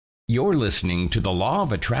You're listening to the Law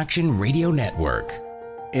of Attraction Radio Network.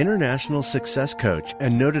 International success coach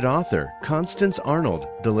and noted author Constance Arnold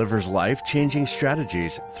delivers life-changing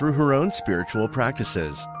strategies through her own spiritual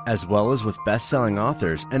practices, as well as with best-selling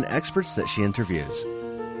authors and experts that she interviews.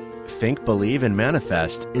 Think, Believe, and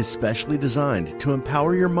Manifest is specially designed to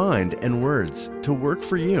empower your mind and words to work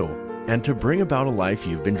for you and to bring about a life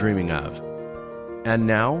you've been dreaming of. And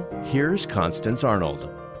now, here's Constance Arnold.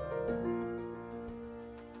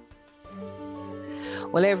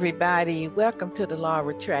 Well, everybody, welcome to the Law of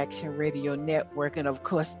Attraction Radio Network. And of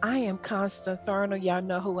course, I am Constance Arnold. Y'all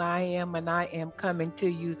know who I am, and I am coming to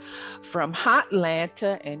you from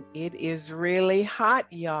Hotlanta, and it is really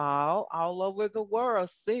hot, y'all, all over the world,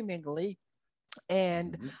 seemingly.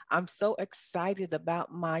 And I'm so excited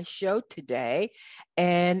about my show today.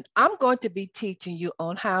 And I'm going to be teaching you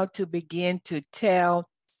on how to begin to tell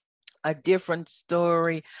a different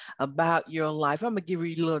story about your life. I'm going to give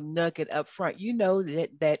you a little nugget up front. You know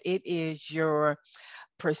that it is your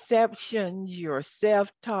perceptions, your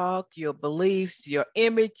self-talk, your beliefs, your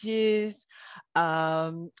images,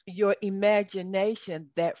 your imagination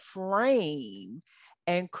that frame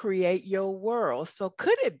and create your world. So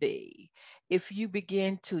could it be if you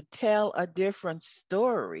begin to tell a different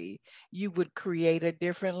story, you would create a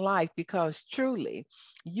different life? Because truly,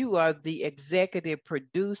 you are the executive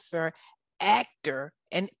producer, actor,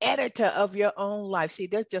 and editor of your own life. See,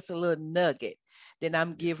 that's just a little nugget that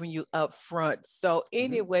I'm giving you up front. So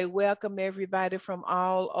anyway, welcome everybody from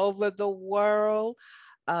all over the world.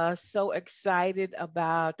 So excited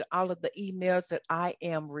about all of the emails that I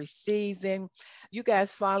am receiving. You guys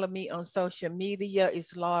follow me on social media.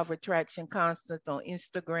 It's Law of Attraction Constance on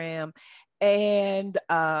Instagram and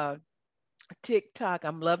TikTok.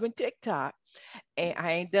 I'm loving TikTok. And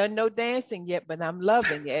I ain't done no dancing yet, but I'm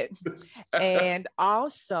loving it. And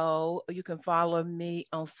also, you can follow me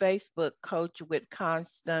on Facebook, Coach with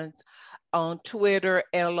Constance, on Twitter,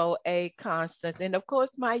 LOA Constance, and of course,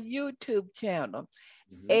 my YouTube channel.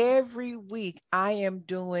 Every week, I am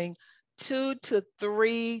doing 2 to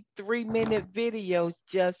 3 3-minute videos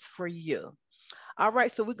just for you. All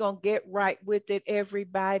right, so we're going to get right with it,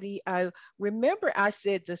 everybody. Remember I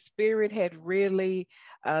said the Spirit had really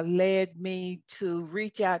led me to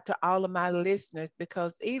reach out to all of my listeners,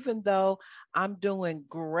 because even though I'm doing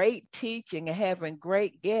great teaching and having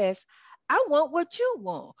great guests, I want what you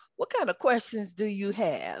want. What kind of questions do you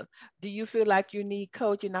have? Do you feel like you need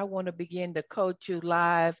coaching? I want to begin to coach you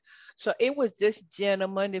live. So it was this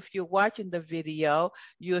gentleman. If you're watching the video,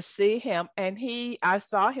 you'll see him. And I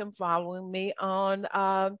saw him following me on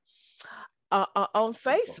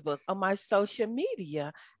Facebook, on my social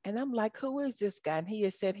media. And I'm like, who is this guy? And he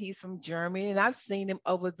has said he's from Germany, and I've seen him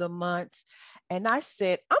over the months. And I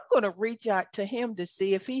said, I'm going to reach out to him to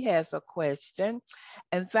see if he has a question,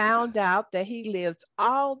 and found out that he lives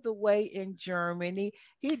all the way in Germany.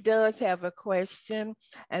 He does have a question,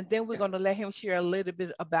 and then we're going to let him share a little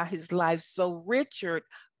bit about his life. So Richard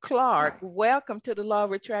Clark, welcome to the Law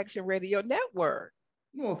of Attraction Radio Network.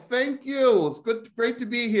 Well, thank you. It's great to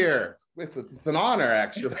be here. It's an honor,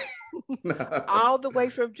 actually. All the way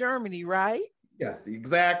from Germany, right? Yes,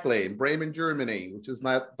 exactly. In Bremen, Germany, which is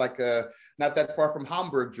not not that far from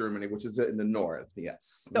Hamburg, Germany, which is in the north.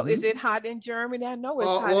 Yes. So is it hot in Germany? I know it's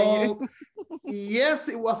hot. Yes,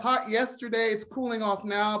 it was hot yesterday. It's cooling off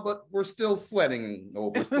now, but we're still sweating.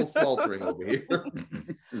 We're still sweltering over here.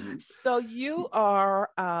 So you are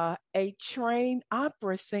a trained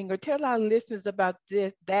opera singer. Tell our listeners about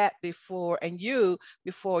that before you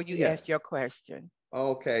ask your question.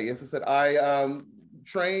 Okay. Yes, I said I'm a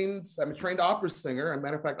trained opera singer. As a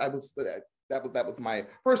matter of fact, that was my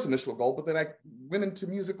first initial goal, but then I went into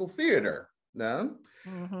musical theater. No?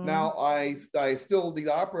 Now I still the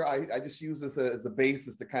opera. I just use this as a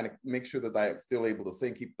basis to kind of make sure that I'm still able to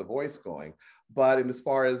sing, keep the voice going. But as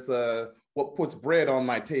far as what puts bread on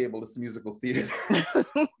my table, it's musical theater.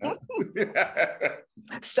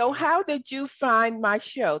 So how did you find my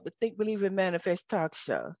show, the Think, Believe, and Manifest talk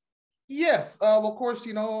show? Yes, of course,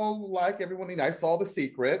 like everyone, I saw The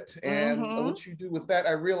Secret, and what you do with that,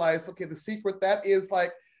 I realized, okay, The Secret, that is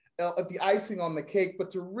like the icing on the cake,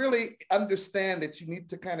 but to really understand it, you need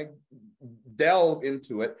to kind of delve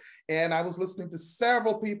into it. And I was listening to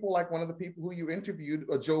several people, like one of the people who you interviewed,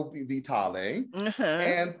 Joe Vitale,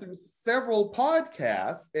 and through several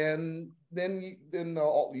podcasts, and then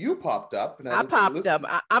you popped up. And I popped up.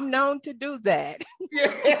 I'm known to do that.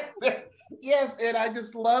 Yes, and I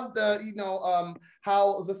just loved,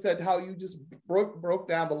 how, as I said, how you just broke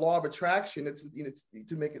down the law of attraction. It's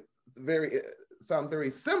to make it sound very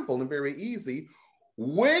simple and very easy.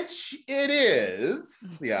 which it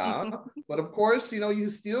is, yeah. But of course, you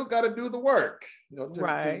still got to do the work, to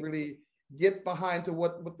Right. really get behind to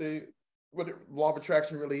what the law of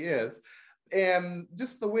attraction really is. And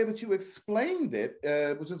just the way that you explained it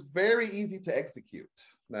was just very easy to execute.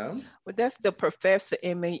 No? Well, that's the professor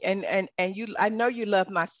in me, and you. I know you love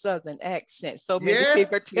my Southern accent. So many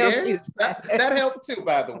people Yes, tell me yes. that. That helped too,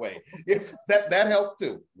 by the way. Yes, that helped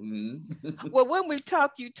too. Mm-hmm. Well, when we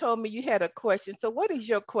talked, you told me you had a question. So, what is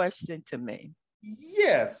your question to me?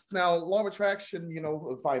 Yes. Now, law of attraction,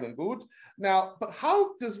 fine and good. Now, but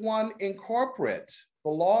how does one incorporate the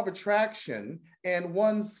law of attraction and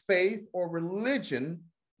one's faith or religion,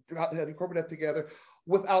 incorporate that together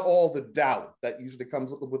without all the doubt that usually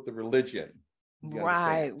comes with the religion? You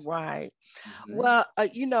Right, understand? right. Mm-hmm. Well,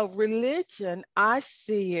 religion, I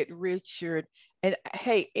see it, Richard. And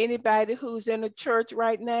hey, anybody who's in a church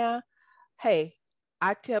right now, hey,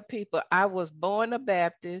 I tell people I was born a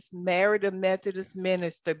Baptist, married a Methodist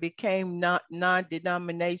minister, became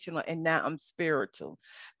non-denominational, and now I'm spiritual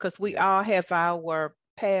because we all Yes. have our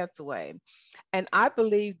pathway. And I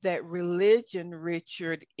believe that religion,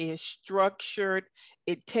 Richard, is structured.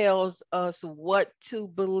 It tells us what to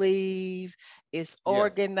believe. It's Yes.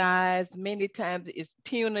 organized. Many times it's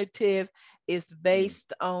punitive. It's Mm.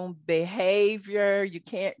 based on behavior. You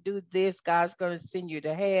can't do this. God's going to send you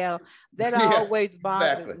to hell. That Yeah, always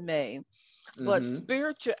bothered exactly. me. But Mm-hmm.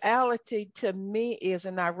 spirituality to me is,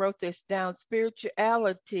 and I wrote this down,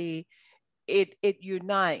 spirituality, it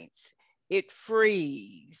unites, it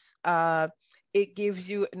frees, it gives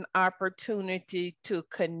you an opportunity to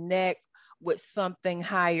connect with something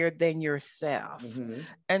higher than yourself. Mm-hmm.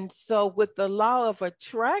 And so with the law of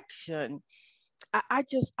attraction, I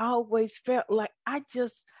just always felt like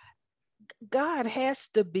God has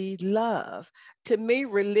to be love. To me,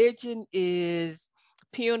 religion is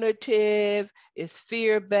punitive, is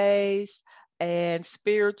fear based, and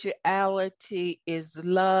spirituality is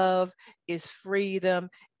love, is freedom,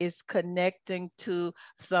 is connecting to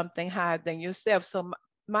something higher than yourself. So,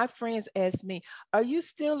 my friends ask me, "Are you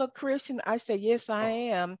still a Christian?" I say, "Yes, I Oh,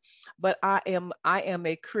 am, but I am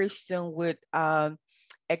a Christian with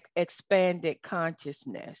expanded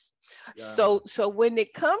consciousness." yeah. So when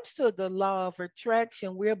it comes to the law of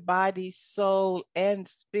attraction, we're body, soul, and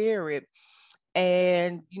spirit.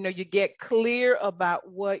 And you get clear about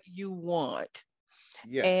what you want.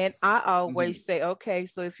 And Yes. I Mm-hmm. always say, okay,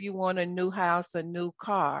 so if you want a new house, a new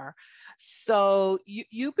car, so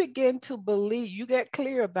you begin to believe, you get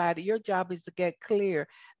clear about it. Your job is to get clear,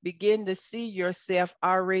 begin to see yourself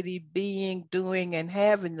already being, doing, and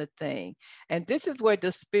having the thing. And this is where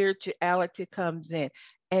the spirituality comes in,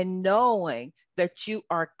 and knowing that you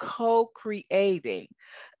are co-creating,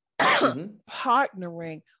 Mm-hmm.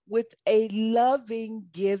 partnering with a loving,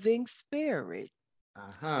 giving spirit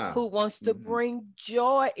Uh-huh. who wants to Mm-hmm. bring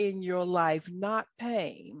joy in your life, not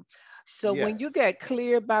pain. So when you Yes. get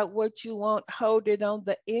clear about what you want, hold it on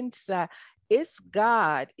the inside. It's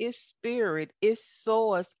God, it's spirit, it's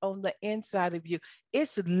source on the inside of you.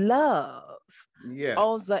 It's love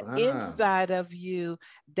on Yes. the inside of you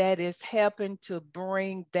that is helping to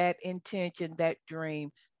bring that intention, that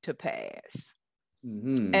dream to pass.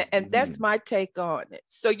 Mm-hmm. And Mm-hmm. that's my take on it.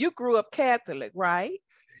 So you grew up Catholic, right?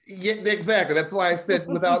 Yeah, exactly. That's why I said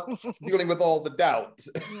without dealing with all the doubt.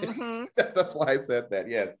 Mhm. That's why I said that.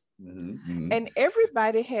 Yes. Mm-hmm. And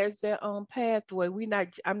everybody has their own pathway.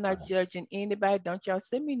 I'm not Mm-hmm. judging anybody. Don't y'all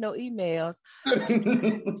send me no emails.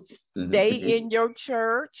 Stay Mm-hmm. in your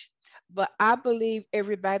church. But I believe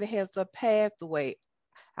everybody has a pathway.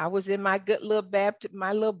 I was in my good little Baptist,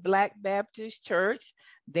 my little Black Baptist church.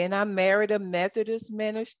 Then I married a Methodist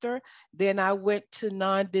minister. Then I went to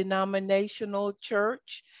non-denominational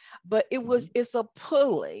church. But it's a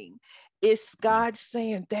pulling. It's God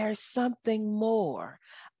saying there's something more.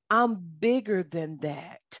 I'm bigger than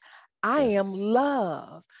that. I am Yes.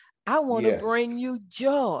 love. I want to Yes. bring you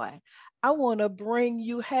joy. I want to bring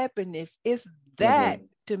you happiness. It's that Mm-hmm.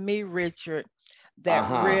 to me, Richard, that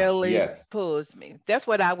Uh-huh. really Yes. pulls me. That's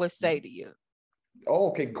what I would say to you. Oh,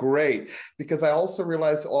 okay, great. Because I also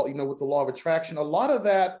realized with the law of attraction, a lot of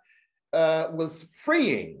that was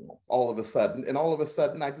freeing all of a sudden. And all of a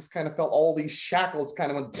sudden, I just kind of felt all these shackles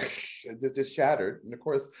kind of just shattered. And of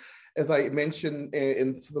course, as I mentioned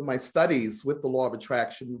in some of my studies with the law of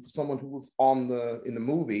attraction, someone who was in the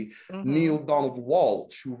movie, Mm-hmm. Neil Donald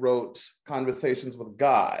Walsh, who wrote Conversations with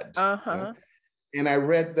God. Uh-huh. And I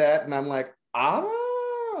read that and I'm like,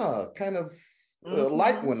 kind of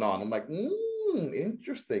light Mm-hmm. went on. I'm like,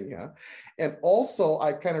 interesting. Yeah. And also,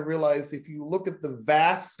 I kind of realized if you look at the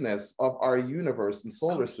vastness of our universe and Oh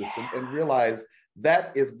solar yeah. system and realize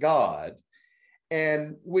that is God,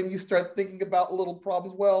 And when you start thinking about little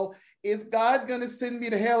problems, well, is God going to send me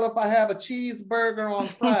to hell if I have a cheeseburger on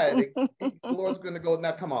Friday? The Lord's going to go,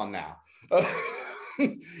 now, come on now.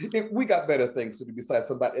 We got better things to do besides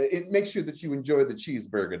somebody. It makes sure that you enjoy the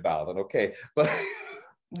cheeseburger, darling, okay? But,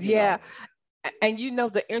 yeah. And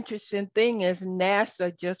the interesting thing is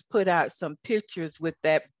NASA just put out some pictures with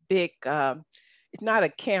that big, it's not a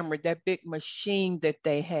camera, that big machine that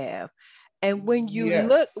they have. And when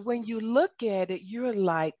yes, you look at it, you're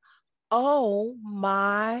like, oh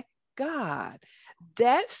my God,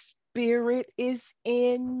 that spirit is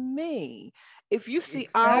in me. If you see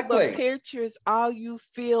all the exactly. pictures, all you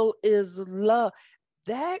feel is love.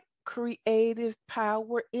 That creative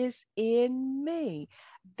power is in me.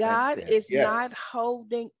 That's God it. is not Yes.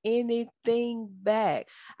 holding anything back.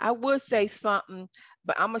 I would say something,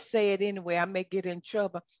 but I'm going to say it anyway. I may get in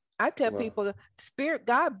trouble. I tell Well, people, Spirit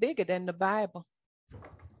God bigger than the Bible.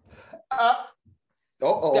 uh,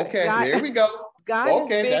 okay. God, There we go. God is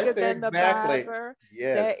Okay, bigger right there. than the Exactly. Bible.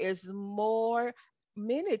 Yes. There is more.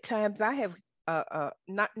 Many times I have,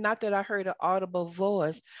 not that I heard an audible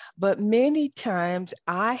voice, but many times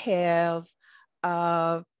I have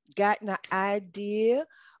gotten an idea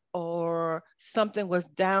or something was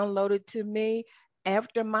downloaded to me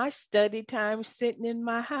after my study time sitting in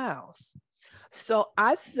my house. So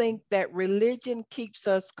I think that religion keeps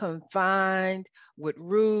us confined with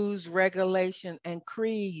rules, regulation, and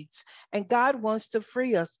creeds. And God wants to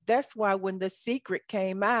free us. That's why when The Secret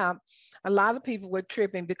came out, a lot of people were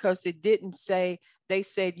tripping because it didn't say, they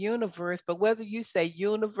said universe, but whether you say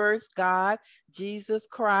universe, God, Jesus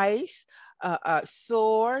Christ,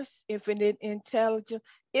 source, infinite intelligence,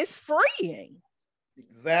 it's freeing.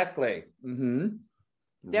 Exactly. Mm-hmm.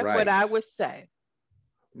 That's what Right. I would say.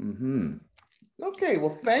 Mm-hmm. Okay,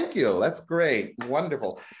 well, thank you. That's great,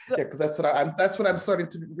 wonderful. So, Yeah, because that's what I'm starting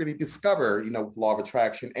to really discover, with law of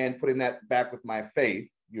attraction and putting that back with my faith,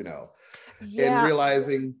 and yeah,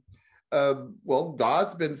 realizing, well,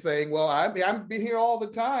 God's been saying, well, I'm been here all the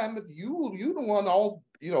time, but you the one all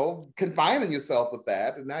confining yourself with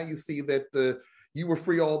that, and now you see that you were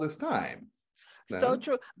free all this time. so No?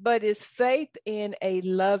 true. But it's faith in a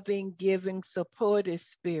loving, giving, supportive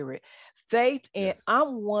spirit. Faith in Yes,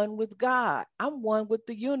 I'm one with God. I'm one with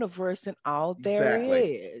the universe and all there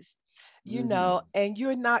exactly. is. Mm-hmm. And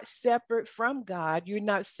you're not separate from God. You're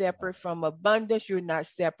not separate from abundance. You're not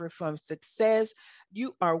separate from success.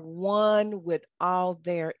 You are one with all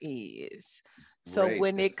there is. So Great,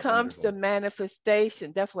 when it that's comes to wonderful.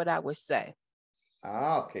 manifestation, that's what I would say.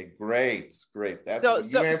 Okay, great, great. That's So, what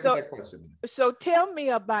you so, answered so, that question. so tell me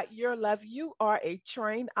about your life. You are a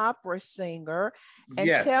trained opera singer, and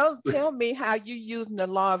Yes. tell me how you using the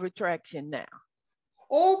law of attraction now.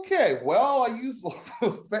 Okay, well, I use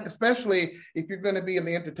especially if you're going to be in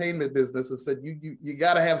the entertainment business. I said you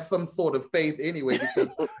got to have some sort of faith anyway,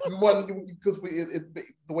 because you want because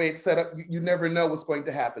the way it's set up, you never know what's going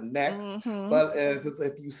to happen next. Mm-hmm. But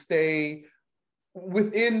if you stay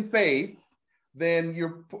within faith, then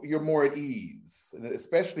you're more at ease, and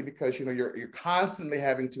especially because you're constantly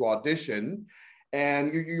having to audition,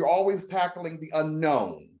 and you're always tackling the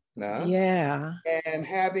unknown. Nah? Yeah. And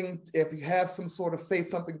if you have some sort of faith,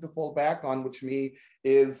 something to fall back on, which me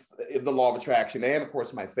is the law of attraction, and of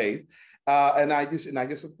course my faith, and I just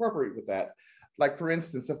incorporate with that. Like, for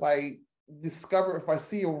instance, if I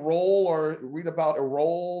see a role or read about a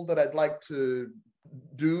role that I'd like to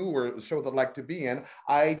do or a show that I'd like to be in,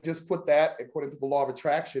 I just put that according to the law of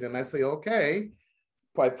attraction, and I say, okay,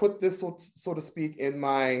 if I put this, so to speak, in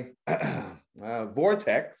my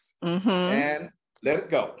vortex Mm-hmm. and let it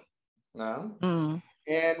go. No? Mm.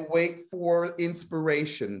 And wait for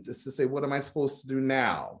inspiration, just to say, what am I supposed to do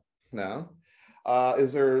now? No?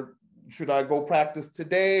 Should I go practice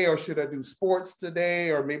today, or should I do sports today,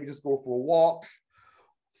 or maybe just go for a walk?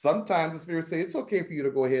 Sometimes the spirit say it's okay for you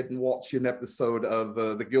to go ahead and watch an episode of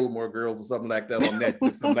the Gilmore Girls or something like that on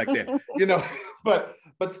Netflix, something like that,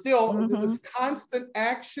 but still, Mm-hmm. this constant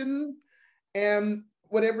action, and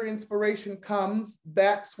whatever inspiration comes,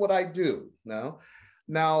 that's what I do. No,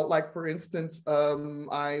 now, like, for instance,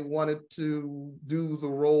 I wanted to do the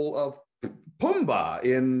role of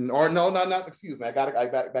Pumbaa or no, not excuse me, I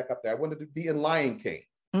back up there. I wanted to be in Lion King.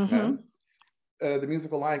 Mm-hmm. No? The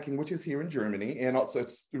musical Lion King, which is here in Germany, and also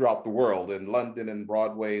it's throughout the world, in London and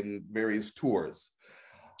Broadway and various tours.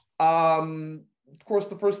 Of course,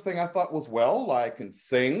 the first thing I thought was, well, I can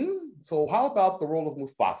sing, so how about the role of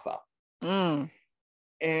Mufasa? Mm.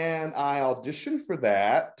 And I auditioned for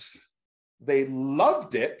that. They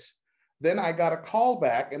loved it. Then I got a call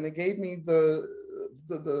back, and they gave me the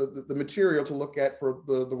material to look at for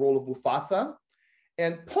the role of Mufasa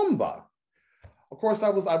and Pumbaa. Of course, I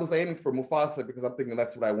was aiming for Mufasa because I'm thinking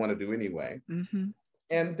that's what I want to do anyway. Mm-hmm.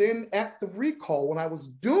 And then at the recall, when I was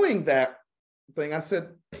doing that thing, I said,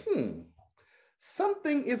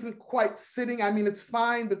 something isn't quite sitting. I mean, it's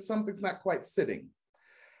fine, but something's not quite sitting.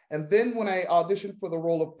 And then when I auditioned for the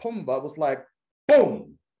role of Pumbaa, it was like,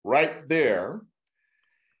 boom, right there.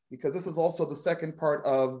 Because this is also the second part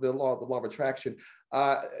of the law of attraction.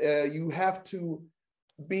 You have to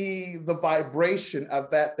be the vibration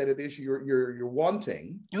of that it is you're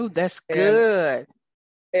wanting. Oh, that's good.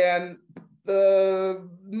 And the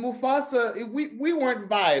Mufasa, we weren't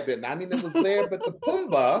vibing. I mean, it was there, but the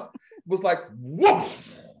Pumbaa was like,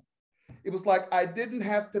 woof. It was like I didn't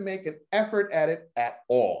have to make an effort at it at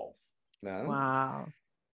all. No? Wow.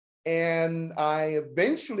 And I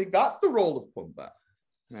eventually got the role of Pumbaa.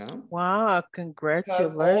 Yeah. Wow,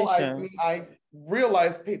 congratulations. I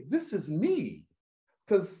realized, hey, this is me.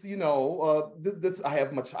 Because, you know, I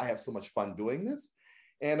have so much fun doing this.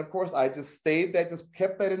 And of course, I just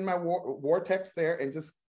kept that in my vortex there and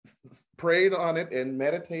just prayed on it and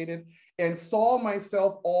meditated and saw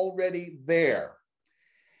myself already there.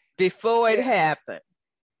 Before it happened.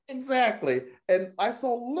 Exactly. And I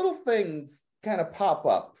saw little things kind of pop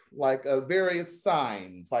up, like various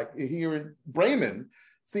signs, like here in Bremen,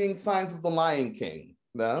 seeing signs of the Lion King.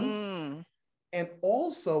 And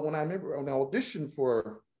also when I auditioned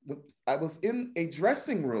I was in a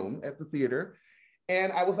dressing room at the theater,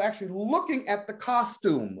 and I was actually looking at the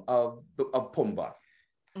costume of Pumbaa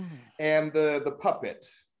and the puppet,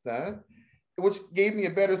 which gave me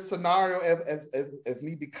a better scenario as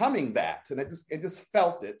me becoming that. And I just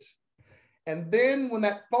felt it. And then when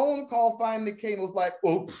that phone call finally came, it was like,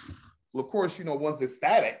 oh, well, of course, you know, one's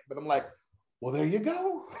ecstatic, but I'm like, well, there you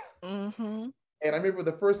go. Mm-hmm. And I remember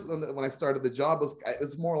the first one when I started the job it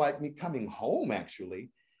was more like me coming home, actually.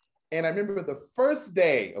 And I remember the first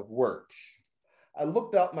day of work, I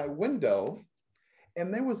looked out my window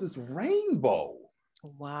and there was this rainbow.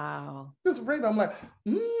 Wow. This rainbow. I'm like,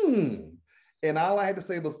 And all I had to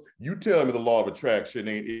say was, you tell me the law of attraction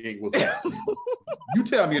ain't what's happening. You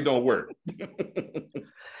tell me it don't work.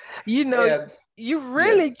 You know, you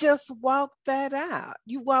really just walked that out.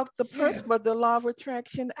 You walked the principle of the law of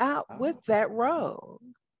attraction out with that role.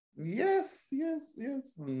 Yes.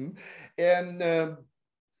 And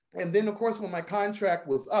then, of course, when my contract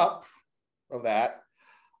was up of that,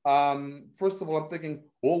 first of all, I'm thinking,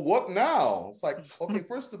 well, what now? It's like, okay,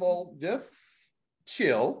 first of all, just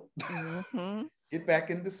chill, get back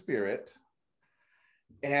into spirit.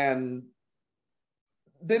 And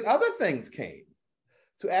then other things came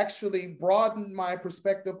to actually broaden my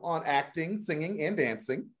perspective on acting, singing, and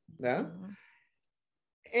dancing. Yeah.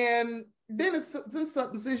 And then something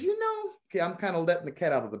says, you know, okay, I'm kind of letting the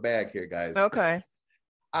cat out of the bag here, guys. Okay.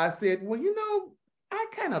 I said, well, you know, I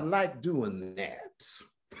kind of like doing that.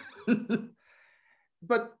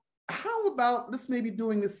 But how about let's maybe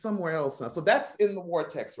doing this somewhere else now? So that's in the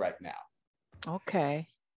vortex right now. Okay.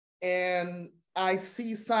 And I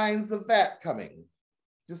see signs of that coming.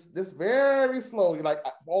 Just very slowly, like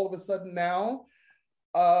all of a sudden now,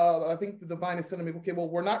 I think the divine is telling me, okay, well,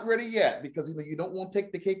 we're not ready yet because you don't want to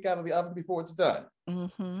take the cake out of the oven before it's done.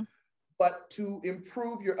 Mm-hmm. But to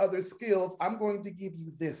improve your other skills, I'm going to give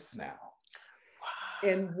you this now. Wow.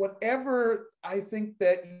 And whatever I think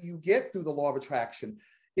that you get through the law of attraction,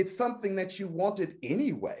 it's something that you wanted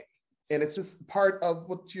anyway. And it's just part of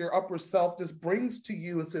what your upper self just brings to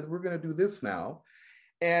you and says, we're going to do this now.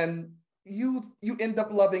 And you end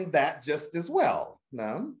up loving that just as well.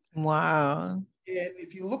 No? Wow. And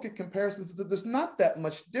if you look at comparisons, there's not that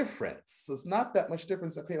much difference. There's not that much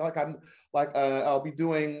difference. Okay, I'll be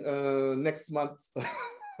doing next month's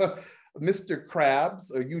Mr.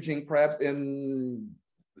 Krabs or Eugene Krabs in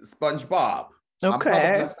SpongeBob.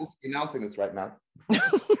 Okay. I'm not supposed to be announcing this right now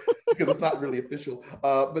because it's not really official.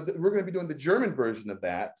 But we're going to be doing the German version of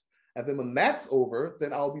that. And then when that's over,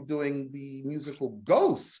 then I'll be doing the musical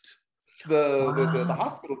Ghost. The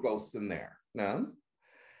hospital ghosts in there, no?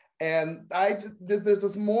 And there's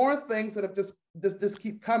just more things that have just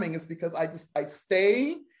keep coming. It's because I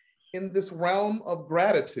stay in this realm of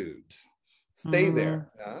gratitude, stay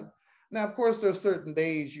there. Yeah? Now, of course, there are certain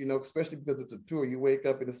days, you know, especially because it's a tour, you wake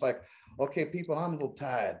up and it's like, okay, people, I'm a little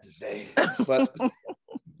tired today,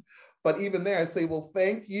 but even there, I say, well,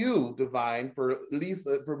 thank you, Divine, for at least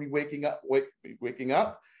for me waking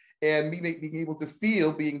up. And me being able to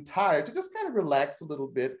feel being tired, to just kind of relax a little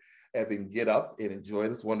bit and then get up and enjoy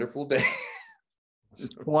this wonderful day.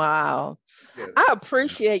 Wow. Yes. I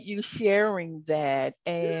appreciate you sharing that.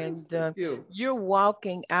 And yes, you're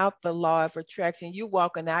walking out the law of attraction. You're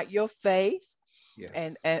walking out your faith.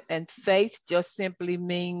 Yes. And faith just simply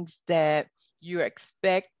means that you're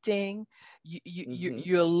expecting,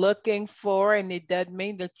 you're looking for, and it doesn't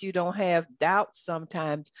mean that you don't have doubts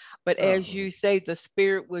sometimes. But as you say, the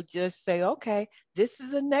Spirit will just say, okay, this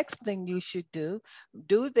is the next thing you should do.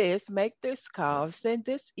 Do this, make this call, send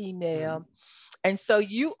this email. And so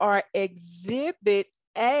you are exhibit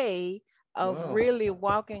A of really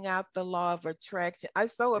walking out the law of attraction. I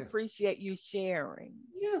so appreciate you sharing.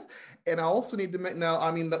 Yes. And I also need to make now,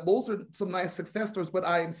 I mean, those are some nice success stories, but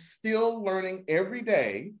I'm still learning every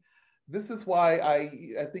day. This is why I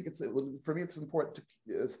think for me, it's important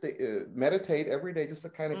to meditate every day, just to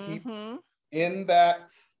kind of keep in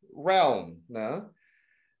that realm. No?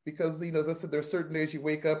 Because, as I said, there's certain days you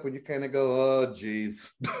wake up and you kind of go, oh, geez.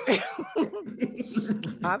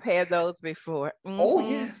 I've had those before. Oh,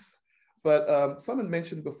 yes. But someone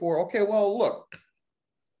mentioned before, okay, well, look,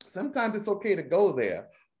 sometimes it's okay to go there,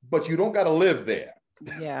 but you don't got to live there.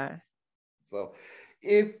 Yeah. So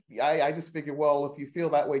if I just figure, well, if you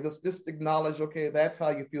feel that way, just acknowledge, okay, that's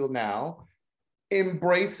how you feel now.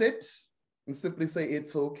 Embrace it and simply say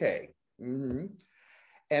it's okay. And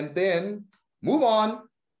then move on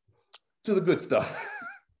to the good stuff.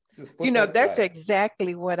 That's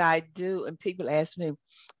exactly what I do. And people ask me,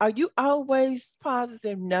 are you always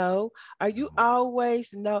positive? No. Are you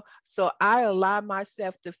always? No. So I allow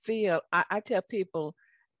myself to feel. I tell people,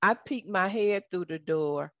 I peek my head through the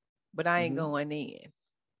door, but I ain't going in.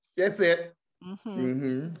 That's it.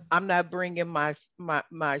 I'm not bringing my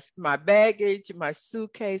baggage, my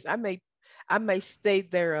suitcase. I may stay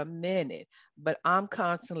there a minute, but I'm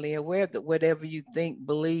constantly aware that whatever you think,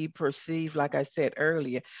 believe, perceive, like I said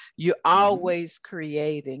earlier, you're always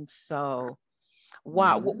creating. So,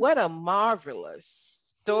 wow, what a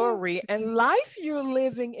marvelous story and life you're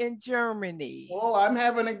living in Germany. Well, I'm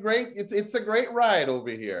having it's a great ride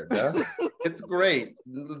over here. It's great.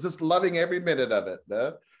 Just loving every minute of it.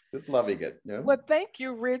 Just loving it. Yeah. Well, thank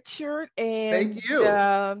you, Richard. And thank you.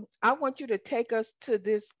 I want you to take us to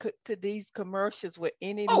these commercials with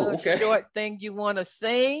any little short thing you want to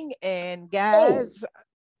sing. And guys.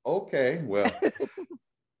 Okay. Well,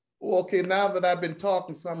 okay. Now that I've been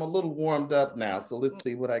talking, so I'm a little warmed up now. So let's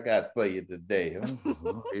see what I got for you today. Here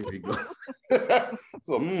we go.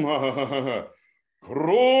 So,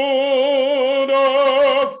 Cruda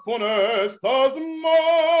funestas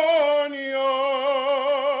mania.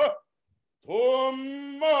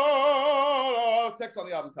 Text on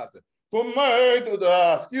the album cover.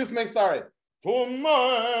 Excuse me, sorry. Oh,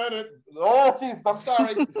 jeez, I'm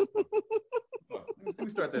sorry. Let me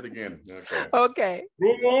start that again. Okay.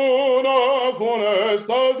 Cruda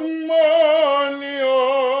funestas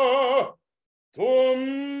mania.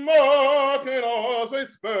 Che non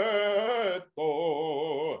rispetto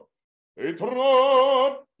è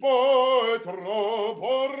troppo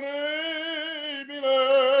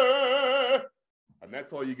orribile. And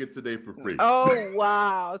that's all you get today for free. Oh,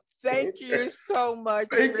 wow. Thank you so much,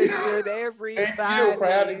 Richard. Everybody. Thank you for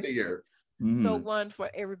having me here. So wonderful,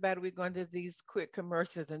 everybody. We're going to do these quick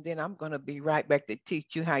commercials, and then I'm going to be right back to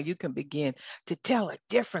teach you how you can begin to tell a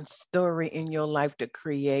different story in your life to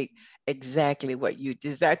create exactly what you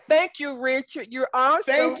desire. Thank you, Richard. You're awesome.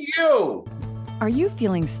 Thank you. Are you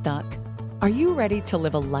feeling stuck? Are you ready to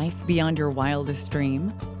live a life beyond your wildest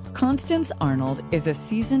dream? Constance Arnold is a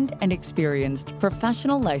seasoned and experienced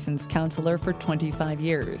professional licensed counselor for 25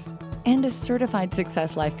 years and a certified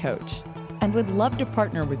success life coach, and would love to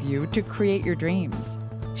partner with you to create your dreams.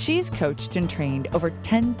 She's coached and trained over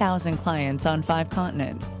 10,000 clients on 5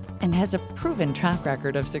 continents and has a proven track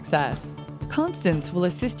record of success. Constance will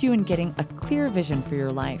assist you in getting a clear vision for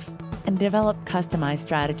your life and develop customized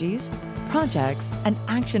strategies, projects, and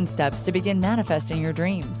action steps to begin manifesting your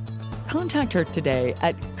dream. Contact her today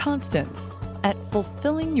at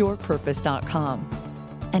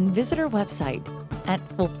Constance@fulfillingyourpurpose.com and visit her website at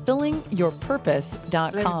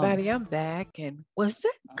fulfillingyourpurpose.com. Everybody, I'm back. And was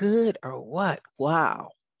that good or what?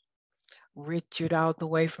 Wow. Richard, all the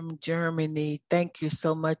way from Germany. Thank you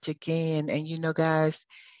so much again. And guys,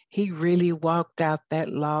 he really walked out that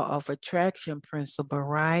law of attraction principle,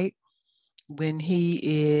 right? When he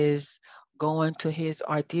is going to his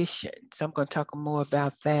audition. So I'm going to talk more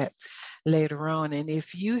about that later on. And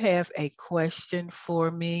if you have a question for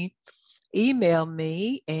me, email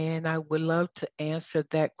me, and I would love to answer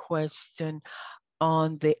that question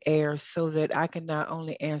on the air so that I can not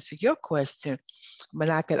only answer your question, but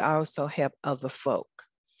I could also help other folk.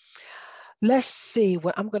 Let's see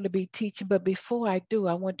what I'm going to be teaching. But before I do,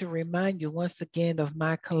 I want to remind you once again of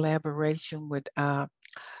my collaboration with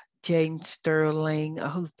Jane Sterling,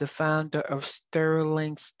 who's the founder of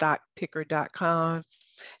SterlingStockPicker.com.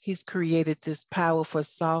 He's created this powerful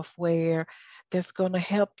software that's going to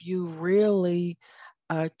help you really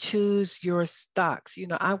choose your stocks. You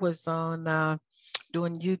know, I was on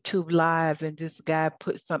doing YouTube Live, and this guy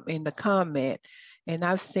put something in the comment, and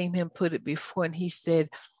I've seen him put it before, and he said,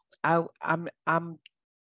 I'm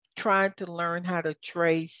trying to learn how to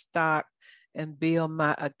trade stock and build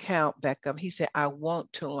my account back up. He said, I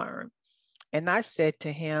want to learn. And I said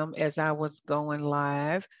to him as I was going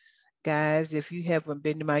live, guys, if you haven't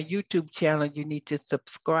been to my YouTube channel, you need to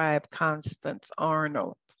subscribe, Constance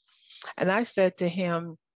Arnold. And I said to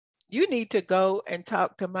him, you need to go and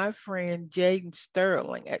talk to my friend Jaden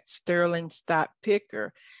Sterling at Sterling Stock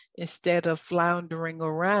Picker instead of floundering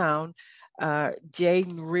around.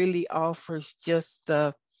 Jaden really offers just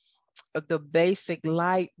the basic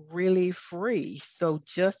light really free. So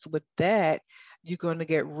just with that, you're going to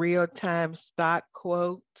get real-time stock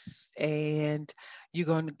quotes, and you're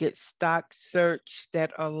going to get stock search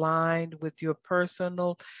that aligned with your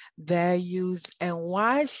personal values. And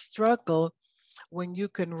why struggle when you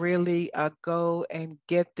can really go and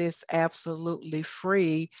get this absolutely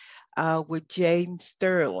free with Jaden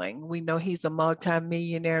Sterling? We know he's a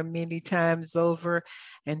multimillionaire many times over,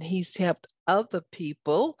 and he's helped other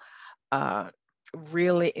people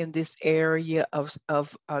really in this area of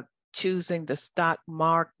choosing the stock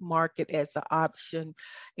market as an option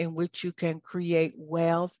in which you can create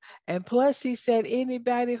wealth. And plus, he said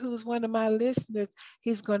anybody who's one of my listeners,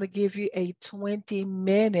 he's going to give you a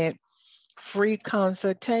 20-minute free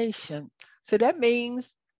consultation. So that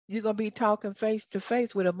means you're going to be talking face to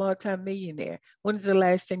face with a multimillionaire. When is the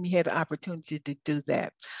last time you had the opportunity to do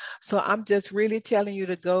that? So I'm just really telling you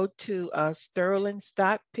to go to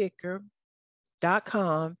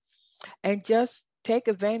sterlingstockpicker.com and just take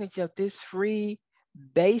advantage of this free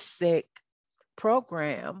basic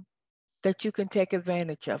program that you can take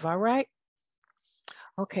advantage of. All right.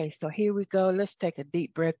 Okay, so here we go. Let's take a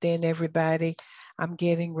deep breath in, everybody. I'm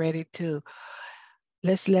getting ready to,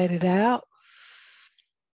 let's let it out.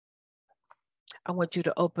 I want you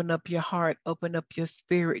to open up your heart, open up your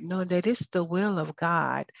spirit, know that it's the will of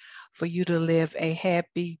God for you to live a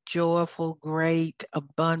happy, joyful, great,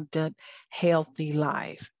 abundant, healthy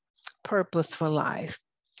life, purposeful life.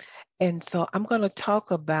 And so I'm going to talk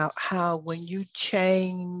about how when you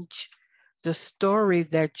change the story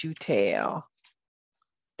that you tell,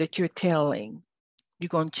 that you're telling, you're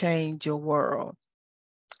going to change your world.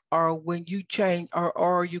 Or when you change,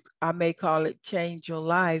 or you, I may call it change your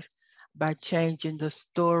life by changing the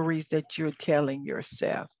stories that you're telling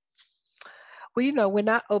yourself. Well, you know, when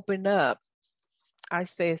I open up, I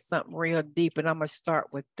said something real deep, and I'm going to start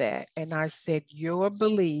with that. And I said, your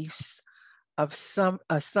beliefs of some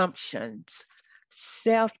assumptions,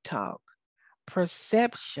 self-talk,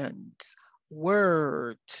 perceptions,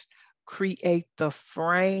 words create the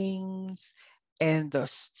frames and the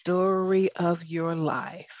story of your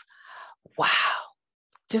life. Wow.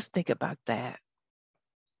 Just think about that.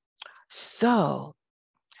 So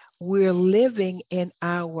we're living in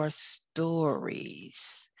our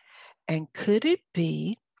stories. And could it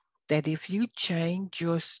be that if you change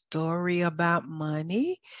your story about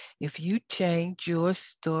money, if you change your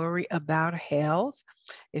story about health,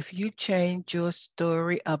 if you change your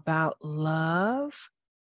story about love,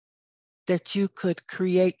 that you could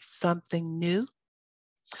create something new?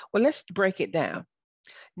 Well, let's break it down.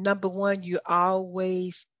 Number one, you're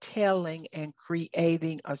always telling and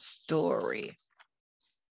creating a story.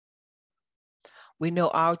 We know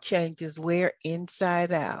all changes where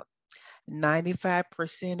inside out.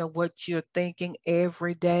 95% of what you're thinking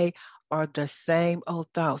every day are the same old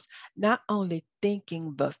thoughts. Not only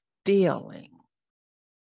thinking, but feeling.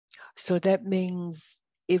 So that means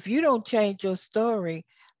if you don't change your story,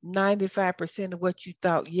 95% of what you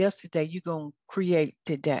thought yesterday, you're going to create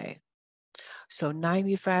today. So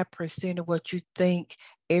 95% of what you think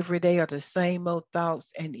every day are the same old thoughts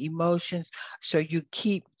and emotions. So you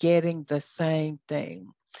keep getting the same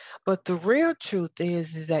thing. But the real truth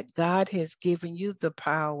is that God has given you the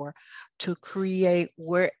power to create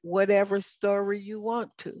whatever story you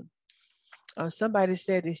want to. Somebody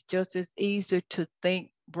said it's just as easy to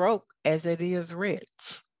think broke as it is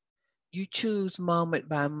rich. You choose moment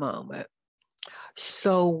by moment.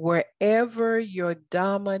 So wherever your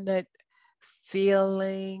dominant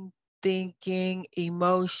feeling, thinking,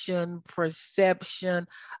 emotion, perception,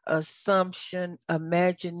 assumption,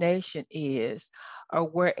 imagination is, or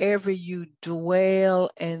wherever you dwell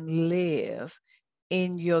and live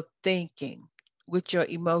in your thinking with your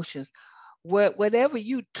emotions, whatever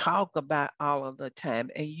you talk about all of the time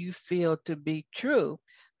and you feel to be true,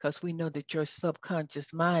 because we know that your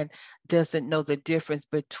subconscious mind doesn't know the difference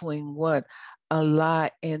between what a lie,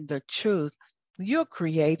 and the truth, you're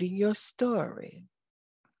creating your story.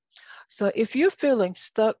 So if you're feeling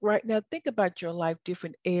stuck right now, think about your life,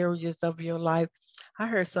 different areas of your life. I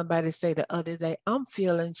heard somebody say the other day, I'm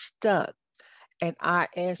feeling stuck. And I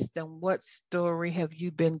asked them, what story have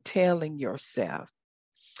you been telling yourself?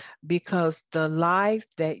 Because the life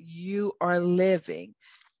that you are living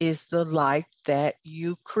is the life that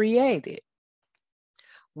you created.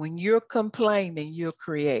 When you're complaining, you're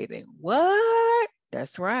creating. What?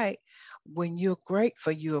 That's right. When you're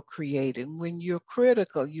grateful, you're creating. When you're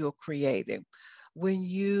critical, you're creating. When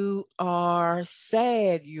you are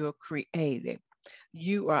sad, you're creating.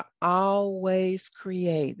 You are always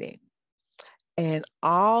creating. And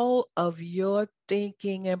all of your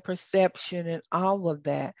thinking and perception and all of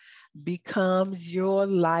that becomes your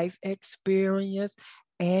life experience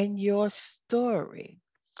and your story.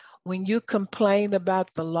 When you complain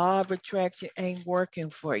about the law of attraction ain't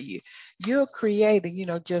working for you, you're creating,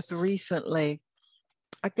 just recently,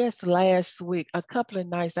 I guess last week, a couple of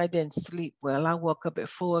nights I didn't sleep well. I woke up at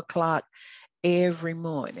 4 o'clock every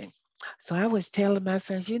morning. So I was telling my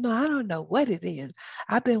friends, I don't know what it is.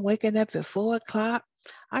 I've been waking up at 4 o'clock.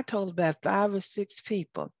 I told about 5 or 6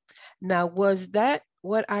 people. Now, was that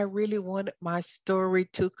what I really wanted my story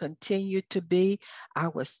to continue to be? I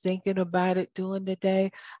was thinking about it during the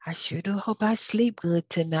day. I sure do hope I sleep good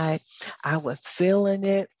tonight. I was feeling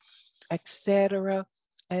it, etc.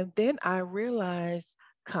 And then I realized,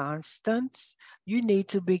 Constance, you need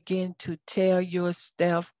to begin to tell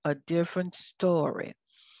yourself a different story.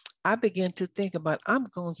 I began to think about, I'm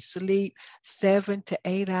going to sleep 7 to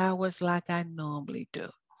 8 hours like I normally do.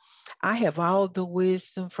 I have all the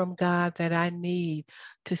wisdom from God that I need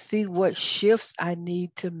to see what shifts I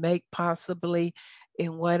need to make possibly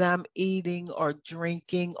in what I'm eating or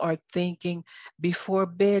drinking or thinking before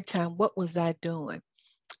bedtime. What was I doing?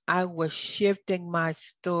 I was shifting my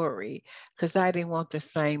story because I didn't want the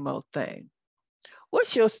same old thing.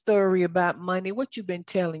 What's your story about money? What you been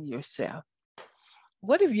telling yourself?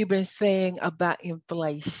 What have you been saying about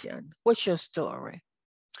inflation? What's your story?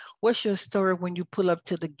 What's your story when you pull up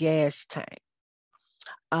to the gas tank?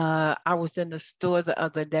 I was in the store the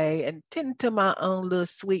other day and tending to my own little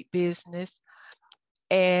sweet business.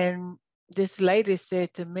 And this lady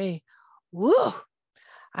said to me, whoa,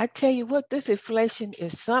 I tell you what, this inflation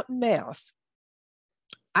is something else.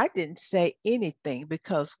 I didn't say anything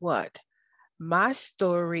because what? My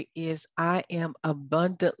story is I am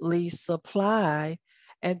abundantly supplied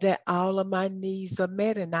and that all of my needs are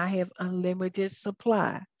met and I have unlimited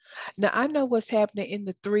supply. Now, I know what's happening in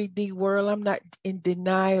the 3D world. I'm not in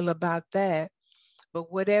denial about that.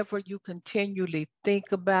 But whatever you continually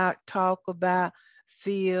think about, talk about,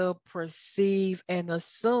 feel, perceive, and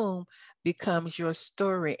assume becomes your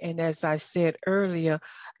story. And as I said earlier,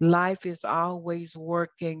 life is always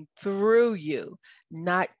working through you,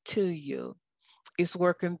 not to you. It's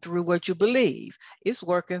working through what you believe. It's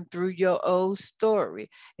working through your old story.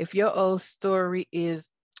 If your old story is,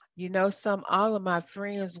 all of my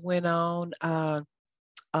friends went on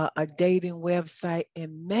a dating website,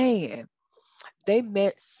 and man, they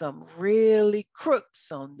met some really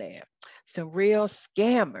crooks on there, some real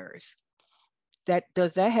scammers.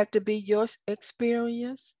 Does that have to be your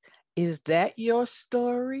experience? Is that your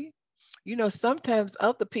story? Sometimes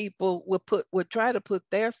other people would try to put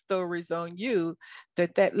their stories on you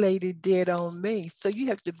that lady did on me. So you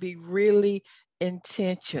have to be really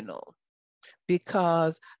intentional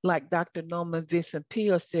because, like Dr. Norman Vincent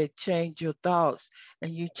Peale said, change your thoughts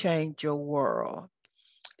and you change your world.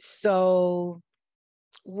 So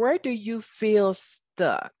where do you feel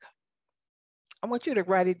stuck? I want you to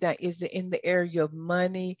write it down. Is it in the area of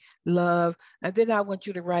money, love? And then I want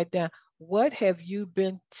you to write down, what have you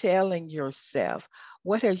been telling yourself?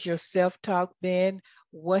 What has your self-talk been?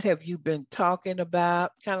 What have you been talking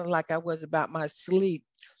about? Kind of like I was about my sleep.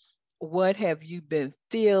 What have you been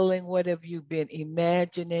feeling? What have you been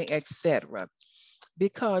imagining, etc.?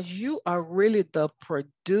 Because you are really the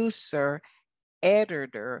producer,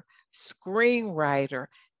 editor, screenwriter,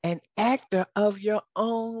 and actor of your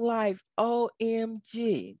own life.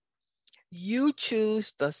 OMG. You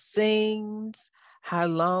choose the scenes, how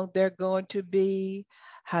long they're going to be,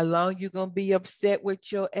 how long you're going to be upset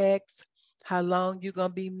with your ex, how long you're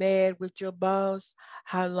going to be mad with your boss,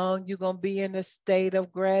 how long you're going to be in a state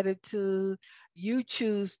of gratitude. You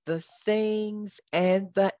choose the scenes and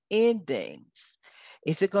the endings.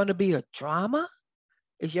 Is it going to be a drama?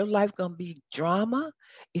 Is your life going to be drama?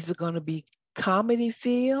 Is it going to be comedy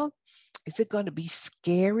filled? Is it going to be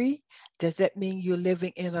scary? Does that mean you're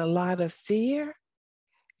living in a lot of fear?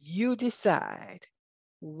 You decide.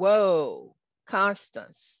 Whoa,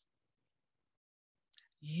 Constance,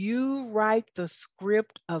 You write the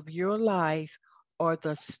script of your life or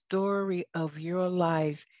the story of your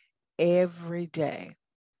life every day.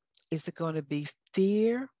 Is it going to be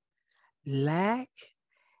fear, lack,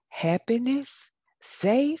 happiness,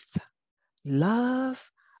 faith, love,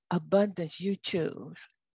 abundance? You choose.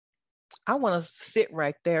 I want to sit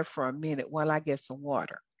right there for a minute while I get some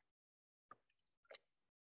water.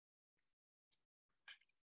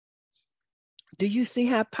 Do you see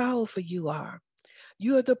how powerful you are?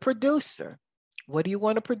 You are the producer. What do you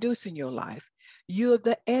want to produce in your life? You're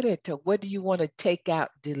the editor. What do you want to take out,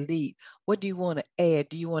 delete? What do you want to add?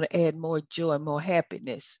 Do you want to add more joy, more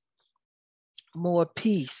happiness, more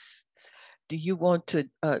peace? Do you want to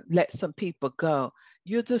let some people go?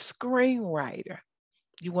 You're the screenwriter.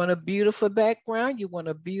 You want a beautiful background. You want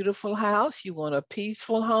a beautiful house. You want a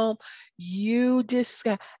peaceful home. You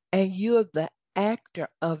decide, and you're the actor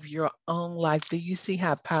of your own life. Do you see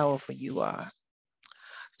how powerful you are?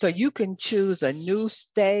 So you can choose a new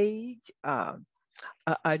stage, a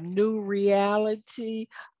new reality,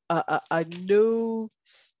 a new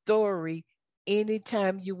story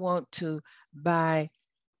anytime you want to by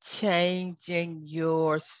changing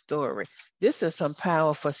your story. This is some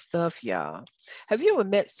powerful stuff, y'all. Have you ever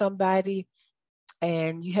met somebody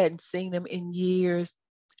and you hadn't seen them in years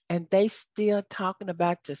and they still talking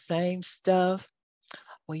about the same stuff?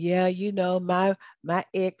 Well, yeah, my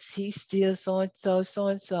ex, he's still so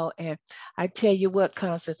and so. And I tell you what,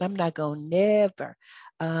 Constance, I'm not gonna never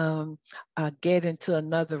get into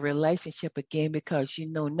another relationship again because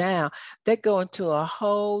now they go into a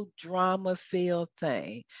whole drama-filled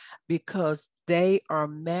thing because they are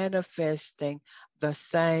manifesting the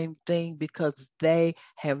same thing because they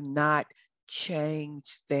have not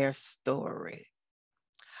changed their story.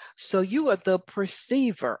 So you are the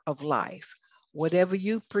perceiver of life. Whatever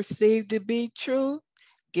you perceive to be true,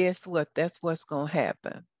 guess what? That's what's going to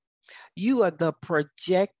happen. You are the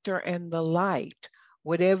projector and the light.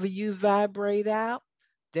 Whatever you vibrate out,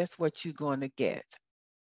 that's what you're going to get.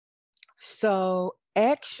 So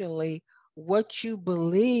actually, what you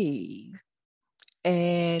believe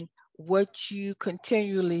and what you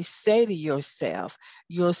continually say to yourself,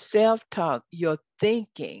 your self-talk, your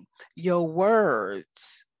thinking, your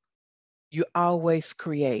words, you're always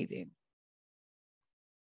creating.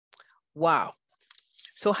 Wow.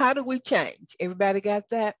 So how do we change? Everybody got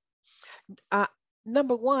that? Uh,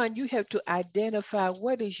 Number one, you have to identify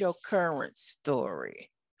what is your current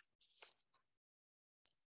story.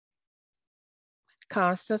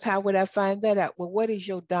 Constance, how would I find that out? Well, what is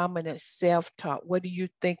your dominant self-talk? What do you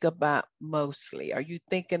think about mostly? Are you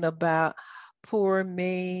thinking about poor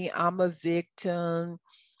me, I'm a victim,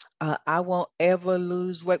 I won't ever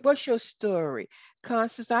lose weight? What's your story?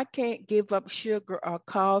 Constance, I can't give up sugar or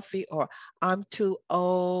coffee, or I'm too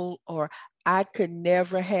old, or I could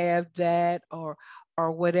never have that, or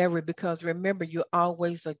whatever, because remember, you're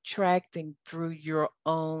always attracting through your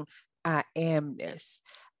own I amness,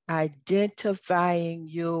 identifying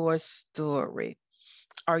your story.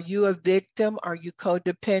 Are you a victim? Are you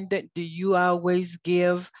codependent? Do you always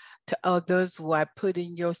give to others while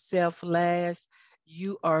putting yourself last?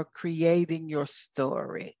 You are creating your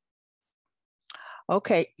story.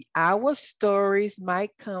 Okay, our stories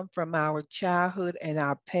might come from our childhood and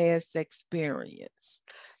our past experience.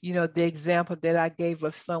 The example that I gave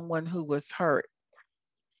of someone who was hurt.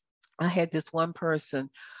 I had this one person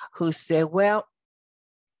who said, well,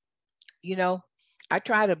 I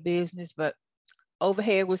tried a business, but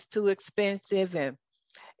overhead was too expensive, and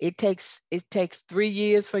it takes 3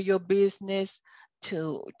 years for your business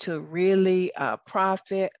to really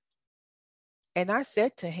profit. And I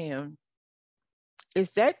said to him,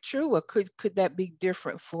 is that true, or could that be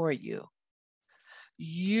different for you?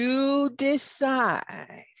 You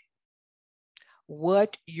decide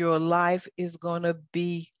what your life is going to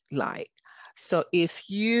be like. So if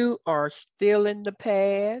you are still in the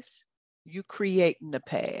past, you creating the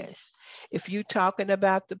past. If you talking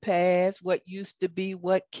about the past, what used to be,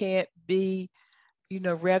 what can't be,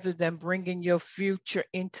 rather than bringing your future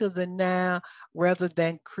into the now, rather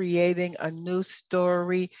than creating a new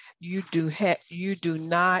story, you do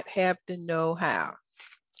not have to know how.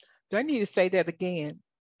 Do I need to say that again?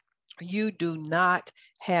 You do not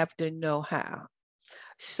have to know how.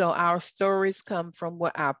 So our stories come from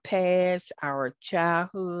what our past, our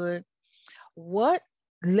childhood. What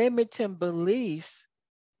limiting beliefs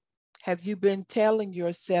have you been telling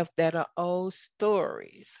yourself that are old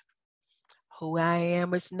stories? Who I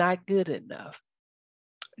am is not good enough.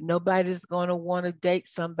 Nobody's going to want to date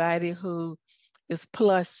somebody who is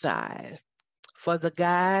plus size. For the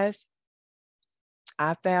guys,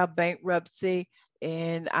 I filed bankruptcy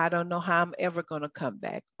and I don't know how I'm ever going to come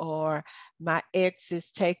back. Or my ex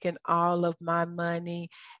is taking all of my money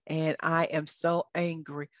and I am so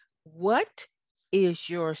angry. What is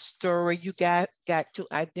your story? You got to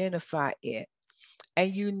identify it.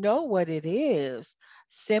 And you know what it is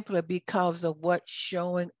simply because of what's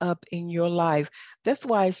showing up in your life. That's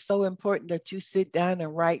why it's so important that you sit down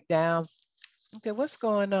and write down, okay, what's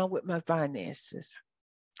going on with my finances?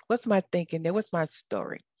 What's my thinking there? What's my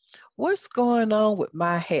story? What's going on with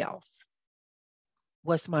my health?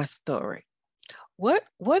 What's my story? What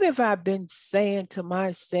have I been saying to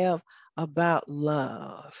myself about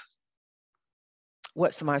love?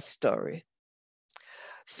 What's my story?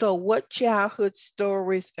 So what childhood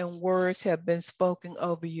stories and words have been spoken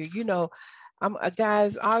over you? You know,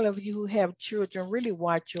 guys, all of you who have children, really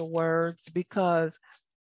watch your words, because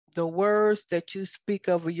the words that you speak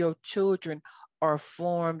over your children are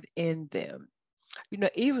formed in them. You know,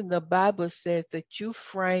 even the Bible says that you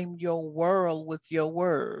frame your world with your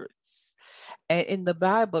words. And in the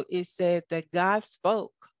Bible, it said that God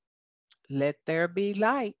spoke, let there be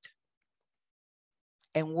light.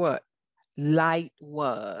 And what? Light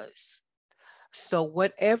was. So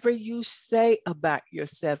whatever you say about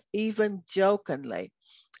yourself, even jokingly,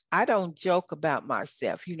 I don't joke about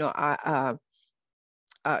myself. You know,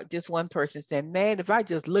 just one person said, man, if I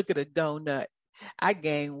just look at a donut, I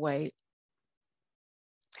gain weight.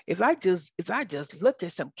 If I just look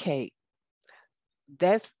at some cake,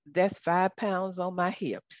 that's 5 pounds on my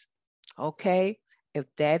hips. Okay. If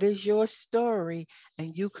that is your story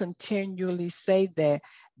and you continually say that,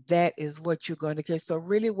 that is what you're going to get. So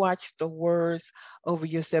really watch the words over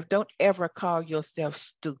yourself. Don't ever call yourself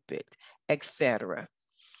stupid, etc.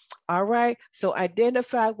 All right. So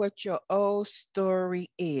identify what your old story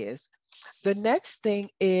is. The next thing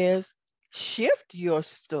is shift your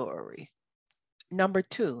story. Number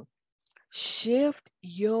 2, shift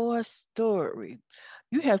your story.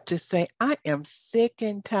 You have to say, I am sick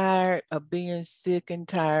and tired of being sick and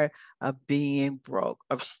tired of being broke,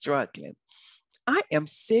 of struggling. I am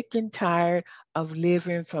sick and tired of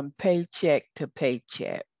living from paycheck to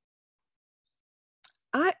paycheck.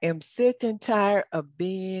 I am sick and tired of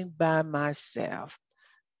being by myself.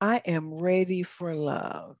 I am ready for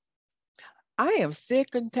love. I am sick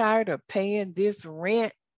and tired of paying this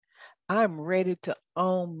rent. I'm ready to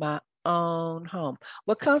own my own home.